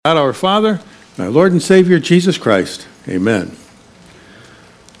God our Father, and our Lord and Savior Jesus Christ. Amen.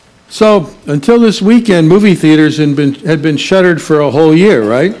 So, until this weekend, movie theaters had been shuttered for a whole year,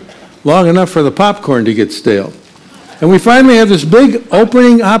 right? Long enough for the popcorn to get stale. And we finally have this big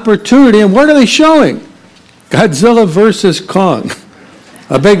opening opportunity, and what are they showing? Godzilla versus Kong.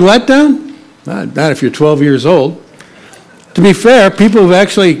 A big letdown? Not if you're 12 years old. To be fair, people who've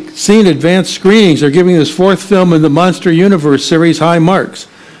actually seen advanced screenings are giving this fourth film in the Monster Universe series high marks,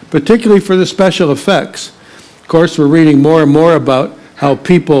 particularly for the special effects. Of course, we're reading more and more about how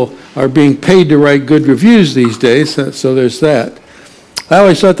people are being paid to write good reviews these days, so there's that. I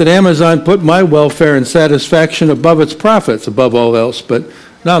always thought that Amazon put my welfare and satisfaction above its profits, above all else, but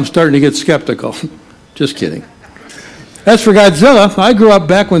now I'm starting to get skeptical. Just kidding. As for Godzilla, I grew up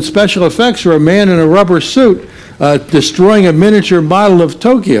back when special effects were a man in a rubber suit destroying a miniature model of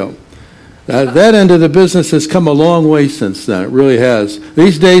Tokyo. That end of the business has come a long way since then. It really has.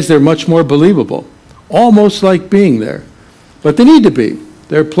 These days, they're much more believable, almost like being there. But they need to be.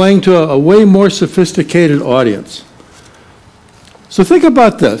 They're playing to a way more sophisticated audience. So think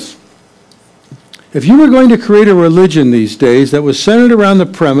about this. If you were going to create a religion these days that was centered around the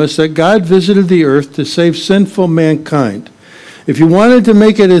premise that God visited the earth to save sinful mankind, if you wanted to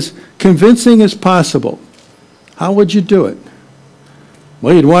make it as convincing as possible, how would you do it?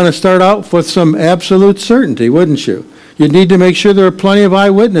 Well, you'd want to start out with some absolute certainty, wouldn't you? You'd need to make sure there are plenty of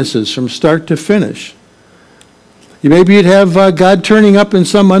eyewitnesses from start to finish. Maybe you'd have God turning up in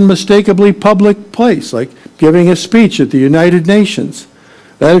some unmistakably public place, like giving a speech at the United Nations.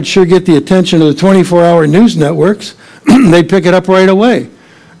 That would sure get the attention of the 24-hour news networks. They'd pick it up right away.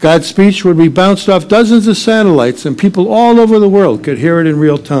 God's speech would be bounced off dozens of satellites, and people all over the world could hear it in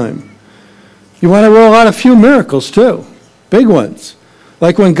real time. You want to roll out a few miracles, too, big ones.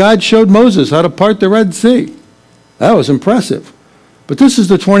 Like when God showed Moses how to part the Red Sea. That was impressive. But this is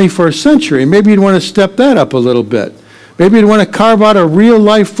the 21st century, and maybe you'd want to step that up a little bit. Maybe you'd want to carve out a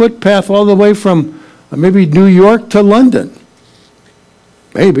real-life footpath all the way from maybe New York to London.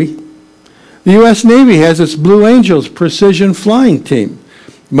 Maybe. The U.S. Navy has its Blue Angels precision flying team.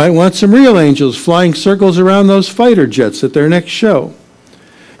 You might want some real angels flying circles around those fighter jets at their next show.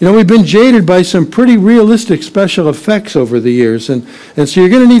 You know, we've been jaded by some pretty realistic special effects over the years, and so you're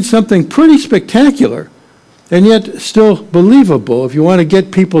going to need something pretty spectacular and yet still believable if you want to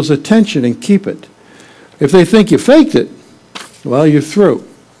get people's attention and keep it. If they think you faked it, well, you're through.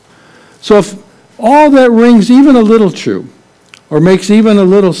 So if all that rings even a little true or makes even a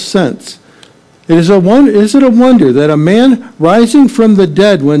little sense, is it a wonder that a man rising from the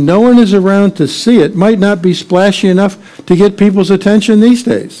dead when no one is around to see it might not be splashy enough to get people's attention these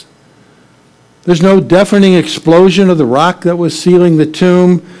days? There's no deafening explosion of the rock that was sealing the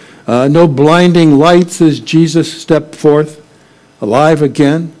tomb, no blinding lights as Jesus stepped forth, alive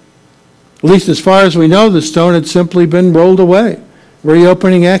again. At least as far as we know, the stone had simply been rolled away,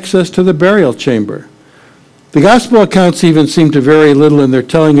 reopening access to the burial chamber. The gospel accounts even seem to vary little in their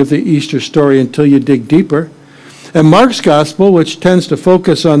telling of the Easter story until you dig deeper. And Mark's gospel, which tends to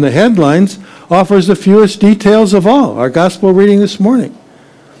focus on the headlines, offers the fewest details of all, our gospel reading this morning.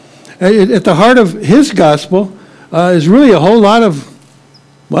 At the heart of his gospel is really a whole lot of,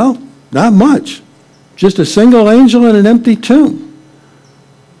 well, not much. Just a single angel and an empty tomb.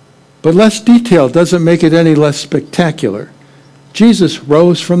 But less detail doesn't make it any less spectacular. Jesus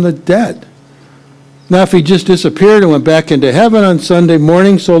rose from the dead. Now, if he just disappeared and went back into heaven on Sunday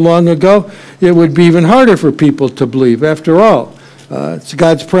morning so long ago, it would be even harder for people to believe. After all, it's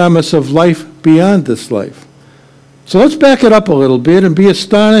God's promise of life beyond this life. So let's back it up a little bit and be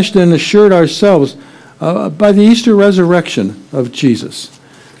astonished and assured ourselves by the Easter resurrection of Jesus.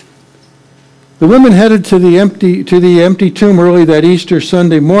 The women headed to the empty tomb early that Easter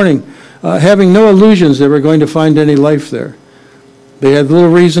Sunday morning, having no illusions they were going to find any life there. They had little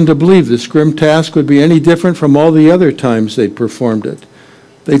reason to believe this grim task would be any different from all the other times they'd performed it.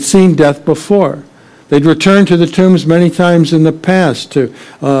 They'd seen death before. They'd returned to the tombs many times in the past to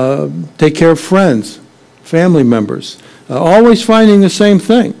take care of friends, family members, always finding the same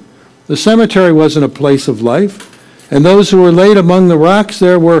thing. The cemetery wasn't a place of life, and those who were laid among the rocks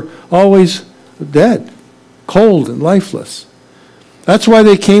there were always dead, cold and lifeless. That's why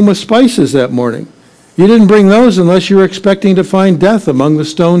they came with spices that morning. You didn't bring those unless you were expecting to find death among the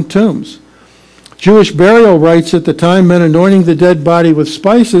stone tombs. Jewish burial rites at the time meant anointing the dead body with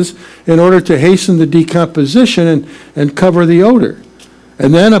spices in order to hasten the decomposition and cover the odor.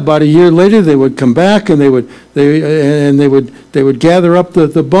 And then about a year later, they would come back and they would gather up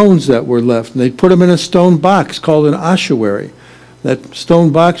the bones that were left, and they'd put them in a stone box called an ossuary. That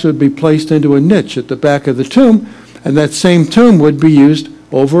stone box would be placed into a niche at the back of the tomb, and that same tomb would be used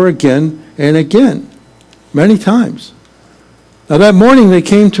over again and again, many times. Now that morning they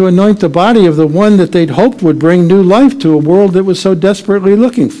came to anoint the body of the one that they'd hoped would bring new life to a world that was so desperately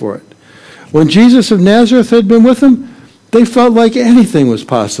looking for it. When Jesus of Nazareth had been with them, they felt like anything was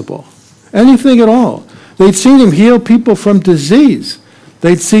possible, anything at all. They'd seen him heal people from disease.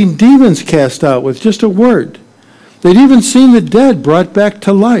 They'd seen demons cast out with just a word. They'd even seen the dead brought back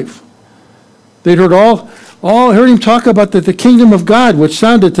to life. They'd heard heard him talk about the kingdom of God, which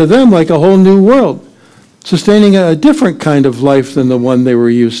sounded to them like a whole new world, sustaining a different kind of life than the one they were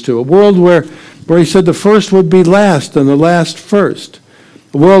used to, a world where he said the first would be last and the last first,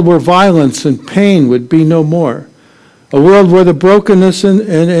 a world where violence and pain would be no more, a world where the brokenness and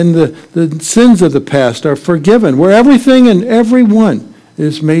the sins of the past are forgiven, where everything and everyone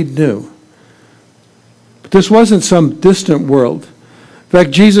is made new. But this wasn't some distant world. In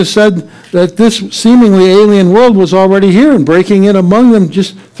fact, Jesus said that this seemingly alien world was already here and breaking in among them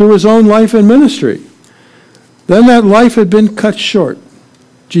just through his own life and ministry. Then that life had been cut short.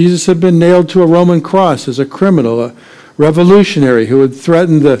 Jesus had been nailed to a Roman cross as a criminal, a revolutionary who had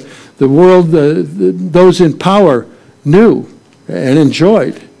threatened the world those in power knew and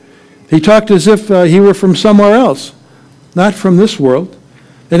enjoyed. He talked as if he were from somewhere else, not from this world.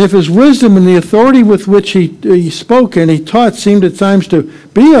 And if his wisdom and the authority with which he spoke and he taught seemed at times to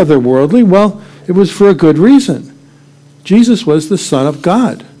be otherworldly, well, it was for a good reason. Jesus was the Son of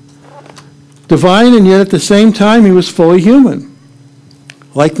God. Divine, and yet at the same time he was fully human,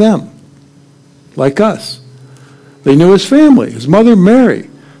 like them, like us. They knew his family, his mother Mary,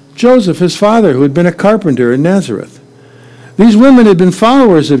 Joseph, his father, who had been a carpenter in Nazareth. These women had been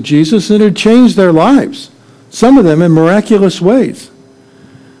followers of Jesus and had changed their lives, some of them in miraculous ways.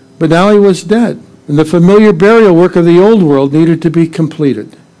 But now he was dead, and the familiar burial work of the old world needed to be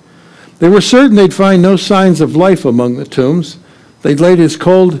completed. They were certain they'd find no signs of life among the tombs. They'd laid his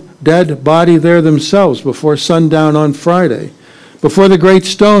cold, dead body there themselves before sundown on Friday, before the great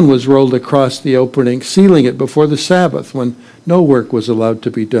stone was rolled across the opening, sealing it before the Sabbath when no work was allowed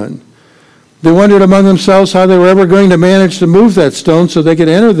to be done. They wondered among themselves how they were ever going to manage to move that stone so they could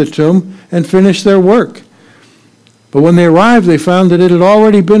enter the tomb and finish their work. But when they arrived, they found that it had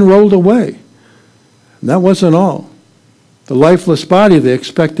already been rolled away. And that wasn't all. The lifeless body they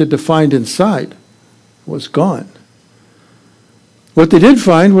expected to find inside was gone. What they did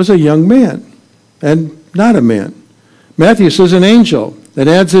find was a young man, and not a man. Matthew says an angel, and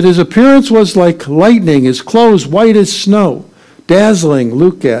adds that his appearance was like lightning, his clothes white as snow, dazzling,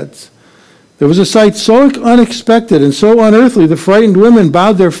 Luke adds. There was a sight so unexpected and so unearthly, the frightened women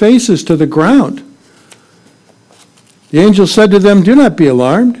bowed their faces to the ground. The angel said to them, "Do not be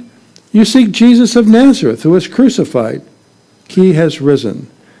alarmed. You seek Jesus of Nazareth, who was crucified. He has risen.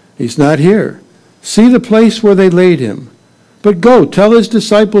 He's not here. See the place where they laid him. But go, tell his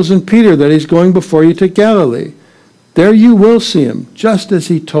disciples and Peter that he's going before you to Galilee. There you will see him, just as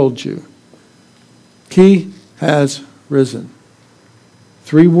he told you." He has risen.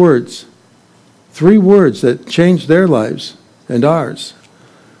 3 words. 3 words that changed their lives and ours.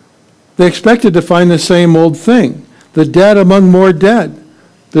 They expected to find the same old thing, the dead among more dead,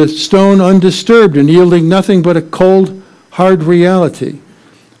 the stone undisturbed and yielding nothing but a cold, hard reality.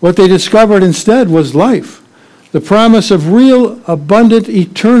 What they discovered instead was life. The promise of real, abundant,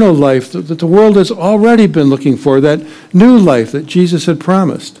 eternal life that the world has already been looking for, that new life that Jesus had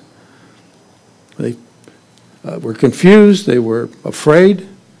promised. They were confused. They were afraid.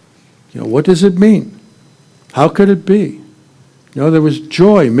 What does it mean? How could it be? There was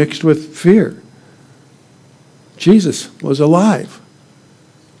joy mixed with fear. Jesus was alive.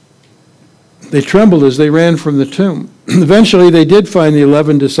 They trembled as they ran from the tomb. Eventually, they did find the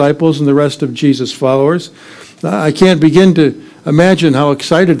 11 disciples and the rest of Jesus' followers. I can't begin to imagine how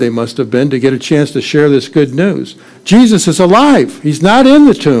excited they must have been to get a chance to share this good news. Jesus is alive. He's not in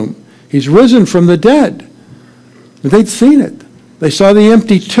the tomb. He's risen from the dead. But they'd seen it. They saw the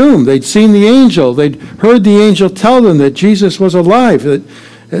empty tomb. They'd seen the angel. They'd heard the angel tell them that Jesus was alive.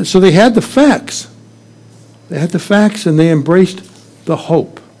 So they had the facts. They had the facts, and they embraced the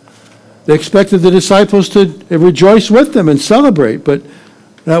hope. They expected the disciples to rejoice with them and celebrate, but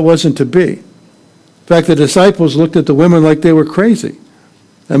that wasn't to be. In fact, the disciples looked at the women like they were crazy,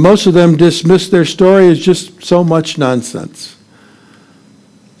 and most of them dismissed their story as just so much nonsense.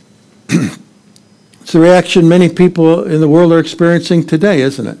 It's the reaction many people in the world are experiencing today,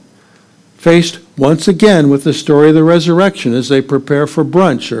 isn't it? Faced once again with the story of the resurrection as they prepare for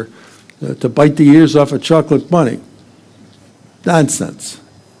brunch or to bite the ears off a chocolate bunny. Nonsense.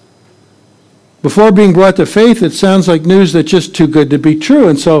 Before being brought to faith, it sounds like news that's just too good to be true,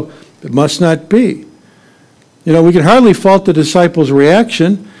 and so it must not be. We can hardly fault the disciples'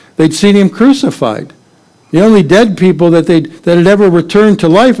 reaction. They'd seen him crucified. The only dead people that had ever returned to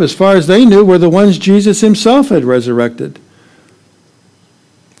life, as far as they knew, were the ones Jesus himself had resurrected.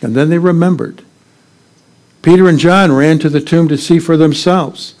 And then they remembered. Peter and John ran to the tomb to see for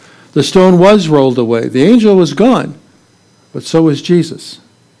themselves. The stone was rolled away. The angel was gone, but so was Jesus.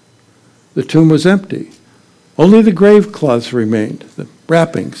 The tomb was empty. Only the grave cloths remained, the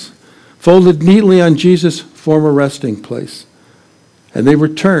wrappings, folded neatly on Jesus' former resting place. And they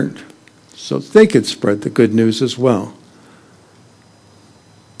returned so they could spread the good news as well.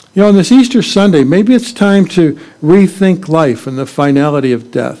 On this Easter Sunday, maybe it's time to rethink life and the finality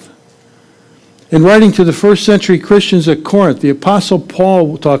of death. In writing to the first century Christians at Corinth, the Apostle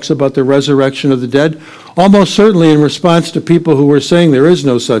Paul talks about the resurrection of the dead, almost certainly in response to people who were saying there is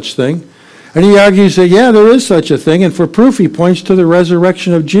no such thing. And he argues that, there is such a thing, and for proof he points to the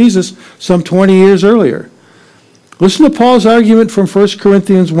resurrection of Jesus some 20 years earlier. Listen to Paul's argument from 1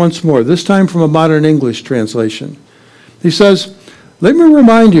 Corinthians once more, this time from a modern English translation. He says, "Let me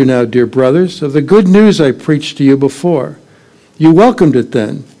remind you now, dear brothers, of the good news I preached to you before. You welcomed it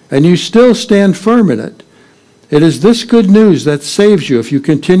then, and you still stand firm in it. It is this good news that saves you if you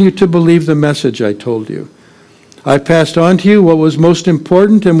continue to believe the message I told you. I passed on to you what was most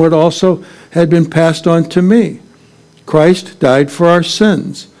important and what also had been passed on to me. Christ died for our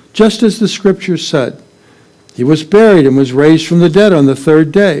sins, just as the Scriptures said. He was buried and was raised from the dead on the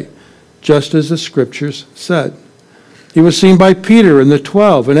third day, just as the Scriptures said. He was seen by Peter and the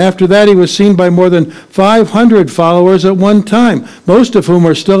 12, and after that he was seen by more than 500 followers at one time, most of whom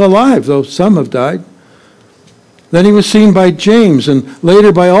are still alive, though some have died. Then he was seen by James, and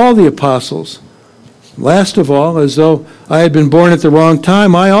later by all the apostles. Last of all, as though I had been born at the wrong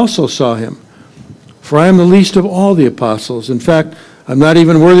time, I also saw him. For I am the least of all the apostles. In fact, I'm not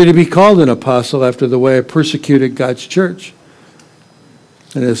even worthy to be called an apostle after the way I persecuted God's church."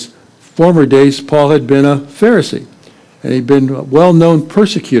 In his former days, Paul had been a Pharisee, and he'd been a well-known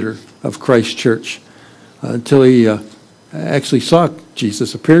persecutor of Christ's church until he actually saw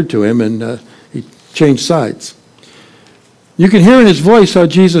Jesus, appeared to him, and he changed sides. You can hear in his voice how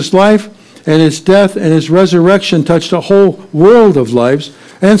Jesus' life and his death and his resurrection touched a whole world of lives,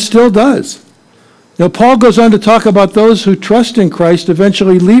 and still does. Paul goes on to talk about those who trust in Christ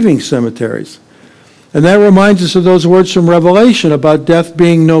eventually leaving cemeteries. And that reminds us of those words from Revelation about death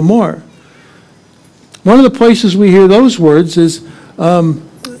being no more. One of the places we hear those words is when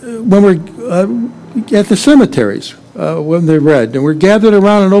we're at the cemeteries, when they're read, and we're gathered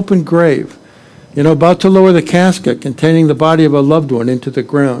around an open grave, about to lower the casket containing the body of a loved one into the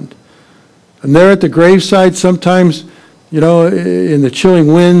ground. And there at the graveside, sometimes, in the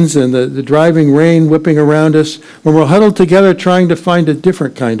chilling winds and the driving rain whipping around us, when we're huddled together trying to find a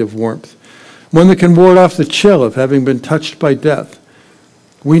different kind of warmth, one that can ward off the chill of having been touched by death.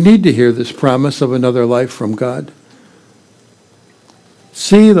 We need to hear this promise of another life from God.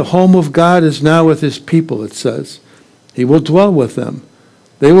 See, the home of God is now with his people, it says. He will dwell with them.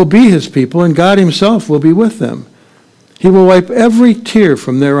 They will be his people, and God himself will be with them. He will wipe every tear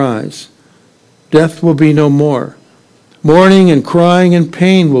from their eyes. Death will be no more. Mourning and crying and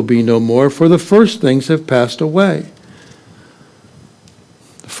pain will be no more, for the first things have passed away.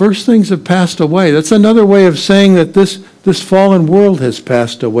 The first things have passed away. That's another way of saying that this fallen world has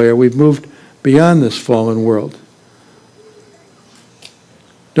passed away, or we've moved beyond this fallen world.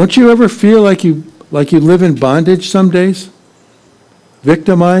 Don't you ever feel like you live in bondage some days?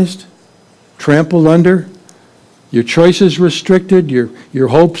 Victimized? Trampled under? Your choices restricted? Your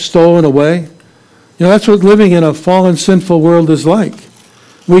hopes stolen away? That's what living in a fallen, sinful world is like.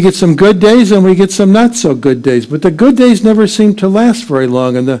 We get some good days and we get some not so good days, but the good days never seem to last very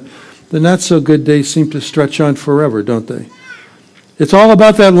long, and the not so good days seem to stretch on forever, don't they? It's all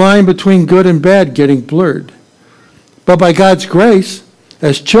about that line between good and bad getting blurred. But by God's grace,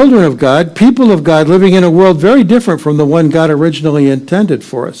 as children of God, people of God, living in a world very different from the one God originally intended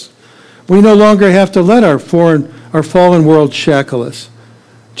for us, we no longer have to let our fallen world shackle us.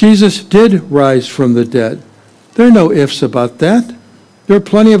 Jesus did rise from the dead. There are no ifs about that. There are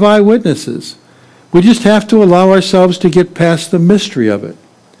plenty of eyewitnesses. We just have to allow ourselves to get past the mystery of it.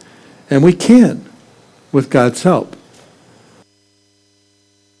 And we can, with God's help.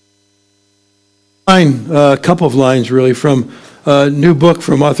 A couple of lines, really, from a new book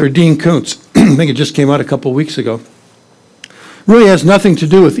from author Dean Koontz. I think it just came out a couple of weeks ago. Really has nothing to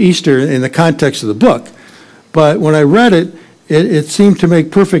do with Easter in the context of the book. But when I read it, it seemed to make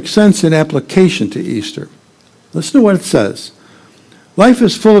perfect sense in application to Easter. Listen to what it says. Life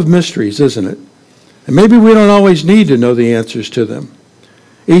is full of mysteries, isn't it? And maybe we don't always need to know the answers to them.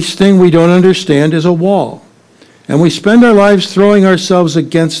 Each thing we don't understand is a wall. And we spend our lives throwing ourselves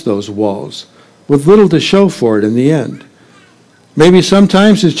against those walls with little to show for it in the end. Maybe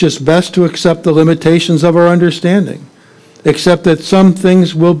sometimes it's just best to accept the limitations of our understanding, accept that some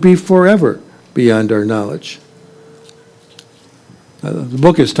things will be forever beyond our knowledge. The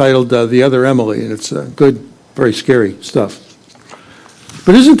book is titled The Other Emily, and it's good, very scary stuff.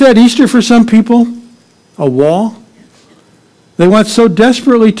 But isn't that Easter for some people? A wall? They want so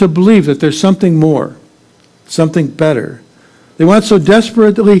desperately to believe that there's something more, something better. They want so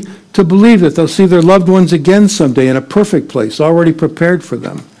desperately to believe that they'll see their loved ones again someday in a perfect place already prepared for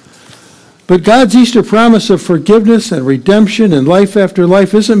them. But God's Easter promise of forgiveness and redemption and life after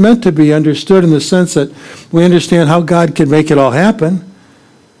life isn't meant to be understood in the sense that we understand how God can make it all happen.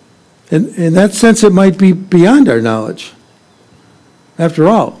 In that sense, it might be beyond our knowledge. After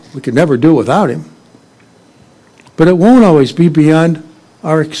all, we could never do it without him. But it won't always be beyond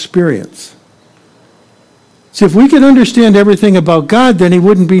our experience. See, if we could understand everything about God, then he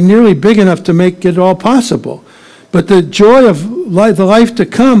wouldn't be nearly big enough to make it all possible. But the joy of the life to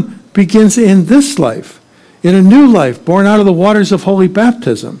come begins in this life, in a new life born out of the waters of holy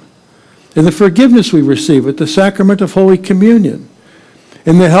baptism, in the forgiveness we receive at the sacrament of Holy Communion,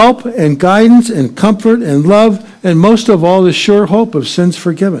 in the help and guidance and comfort and love, and most of all, the sure hope of sins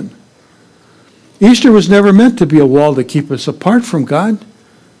forgiven. Easter was never meant to be a wall to keep us apart from God.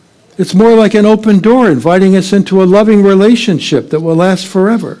 It's more like an open door inviting us into a loving relationship that will last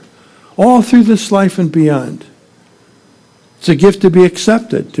forever, all through this life and beyond. It's a gift to be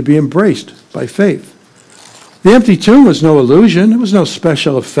accepted, to be embraced by faith. The empty tomb was no illusion. It was no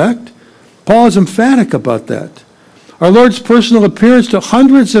special effect. Paul is emphatic about that. Our Lord's personal appearance to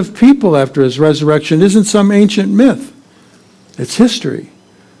hundreds of people after his resurrection isn't some ancient myth. It's history.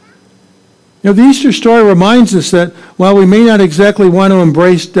 The Easter story reminds us that while we may not exactly want to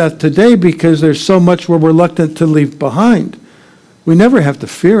embrace death today because there's so much we're reluctant to leave behind, we never have to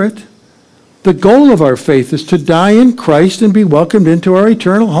fear it. The goal of our faith is to die in Christ and be welcomed into our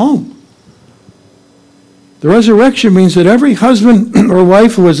eternal home. The resurrection means that every husband or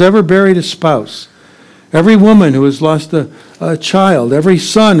wife who has ever buried a spouse, every woman who has lost a child, every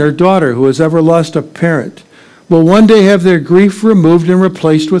son or daughter who has ever lost a parent, will one day have their grief removed and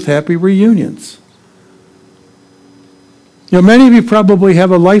replaced with happy reunions. Many of you probably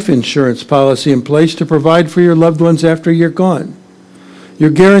have a life insurance policy in place to provide for your loved ones after you're gone. You're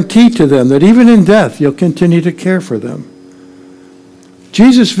guaranteed to them that even in death, you'll continue to care for them.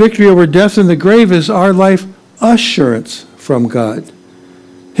 Jesus' victory over death and the grave is our life assurance from God.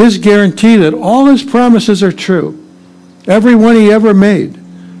 His guarantee that all his promises are true, every one he ever made,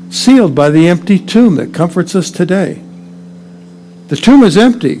 sealed by the empty tomb that comforts us today. The tomb is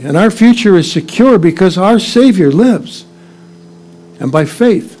empty, and our future is secure because our Savior lives. And by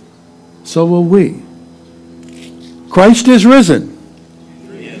faith, so will we. Christ is risen.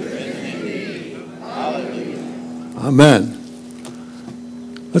 He is risen indeed. Hallelujah. Amen.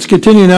 Let's continue now.